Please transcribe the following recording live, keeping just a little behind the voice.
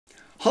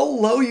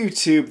Hello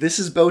YouTube, this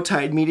is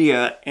Bowtied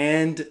Media,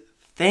 and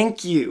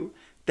thank you.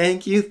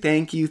 This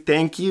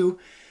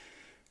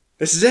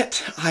is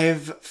it. I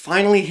have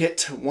finally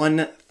hit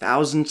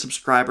 1,000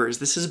 subscribers.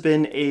 This has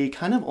been a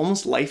kind of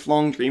almost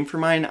lifelong dream for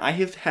mine. I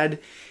have had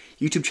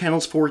YouTube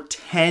channels for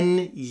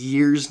 10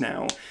 years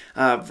now.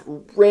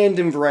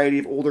 Random variety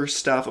of older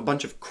stuff, a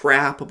bunch of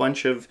crap, a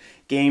bunch of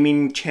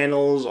gaming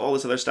channels, all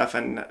this other stuff,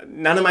 and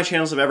none of my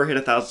channels have ever hit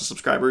 1,000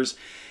 subscribers.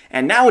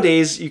 And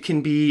nowadays, you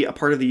can be a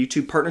part of the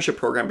YouTube partnership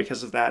program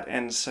because of that,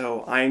 and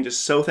so I am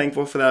just so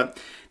thankful for that.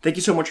 Thank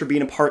you so much for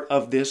being a part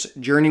of this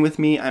journey with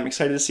me. I'm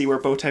excited to see where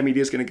Bowtied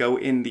Media is going to go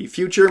in the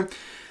future.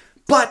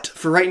 But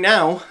for right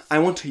now, I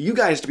want you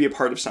guys to be a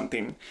part of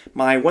something.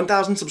 My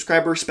 1,000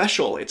 subscriber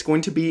special. It's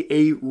going to be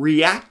a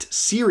React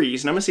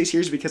series, and I'm going to say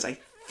series because I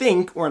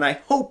think, or and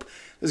I hope,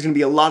 there's going to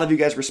be a lot of you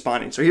guys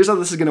responding. So here's how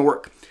this is going to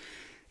work.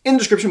 In the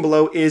description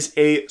below is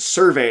a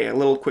survey, a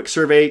little quick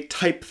survey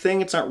type thing.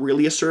 It's not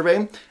really a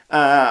survey.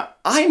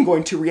 I'm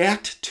going to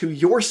react to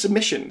your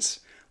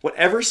submissions.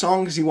 Whatever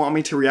songs you want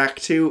me to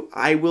react to,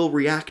 I will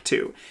react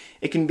to.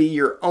 It can be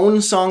your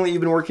own song that you've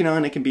been working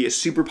on. It can be a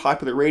super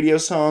popular radio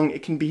song.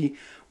 It can be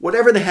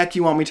whatever the heck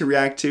you want me to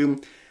react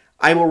to.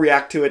 I will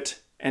react to it,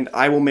 and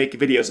I will make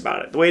videos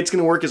about it. The way it's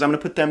going to work is I'm going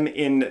to put them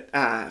in,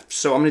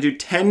 so I'm going to do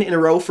 10 in a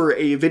row for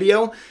a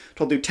video.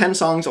 So I'll do 10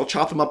 songs, I'll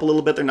chop them up a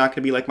little bit. They're not going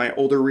to be like my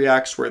older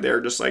reacts where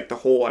they're just like the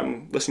whole,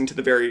 I'm listening to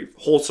the very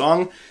whole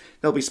song.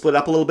 They'll be split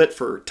up a little bit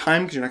for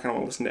time because you're not going to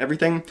want to listen to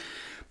everything.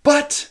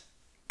 But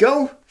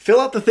go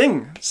fill out the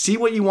thing. See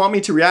what you want me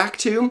to react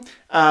to.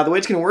 The way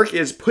it's going to work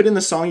is put in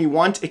the song you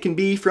want. It can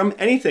be from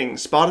anything,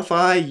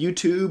 Spotify,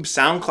 YouTube,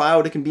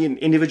 SoundCloud. It can be an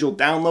individual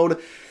download.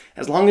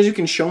 As long as you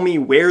can show me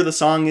where the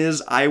song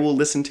is, I will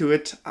listen to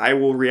it. I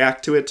will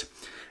react to it.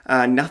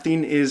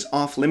 Nothing is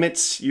off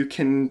limits. You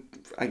can,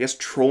 I guess,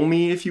 troll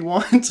me if you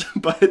want,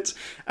 but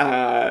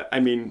I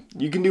mean,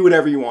 you can do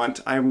whatever you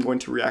want. I'm going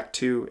to react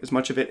to as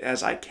much of it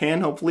as I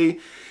can, hopefully.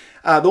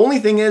 The only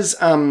thing is,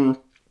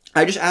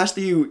 I just ask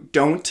that you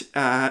don't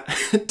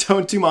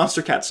do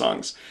Monster Cat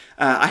songs.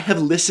 I have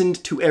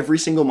listened to every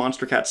single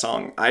Monster Cat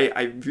song.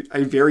 I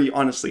very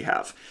honestly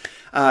have.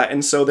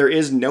 And so there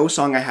is no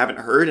song I haven't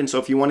heard, and so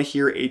if you want to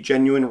hear a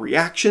genuine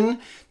reaction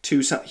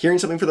to hearing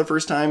something for the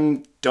first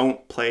time,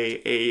 don't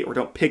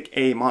pick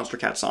a Monster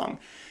Cat song.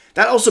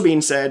 That also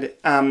being said,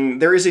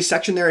 there is a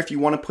section there if you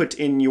want to put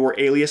in your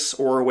alias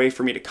or a way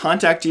for me to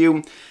contact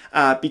you,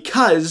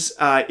 because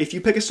if you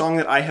pick a song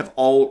that I have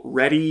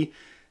already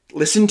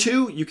listened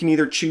to, you can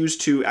either choose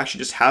to actually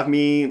just have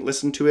me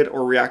listen to it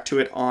or react to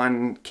it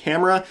on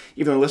camera,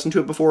 even though I listened to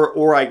it before,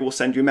 or I will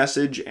send you a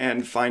message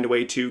and find a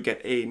way to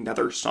get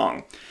another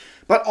song.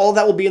 But all of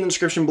that will be in the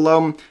description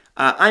below.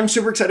 I'm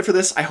super excited for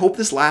this. I hope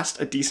this lasts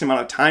a decent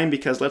amount of time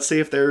because let's say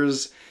if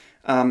there's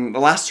the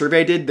last survey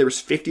I did, there was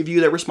 50 of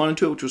you that responded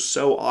to it, which was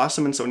so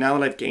awesome. And so now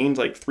that I've gained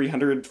like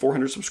 300,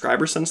 400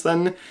 subscribers since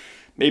then,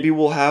 maybe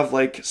we'll have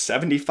like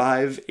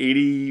 75,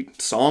 80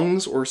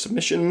 songs or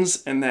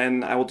submissions, and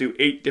then I will do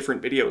 8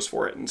 different videos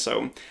for it. And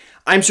so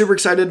I'm super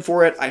excited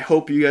for it. I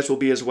hope you guys will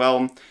be as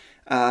well.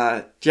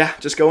 Yeah,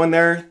 just go in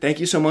there. Thank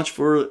you so much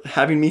for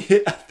having me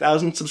hit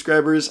 1,000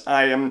 subscribers.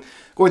 I am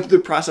going through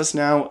the process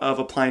now of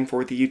applying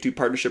for the YouTube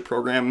partnership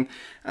program,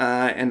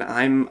 and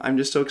I'm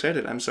just so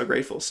excited. I'm so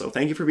grateful. So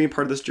thank you for being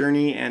part of this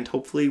journey, and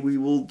hopefully we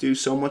will do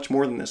so much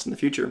more than this in the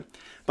future.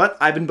 But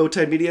I've been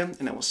Bowtied Media,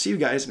 and I will see you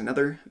guys in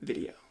another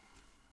video.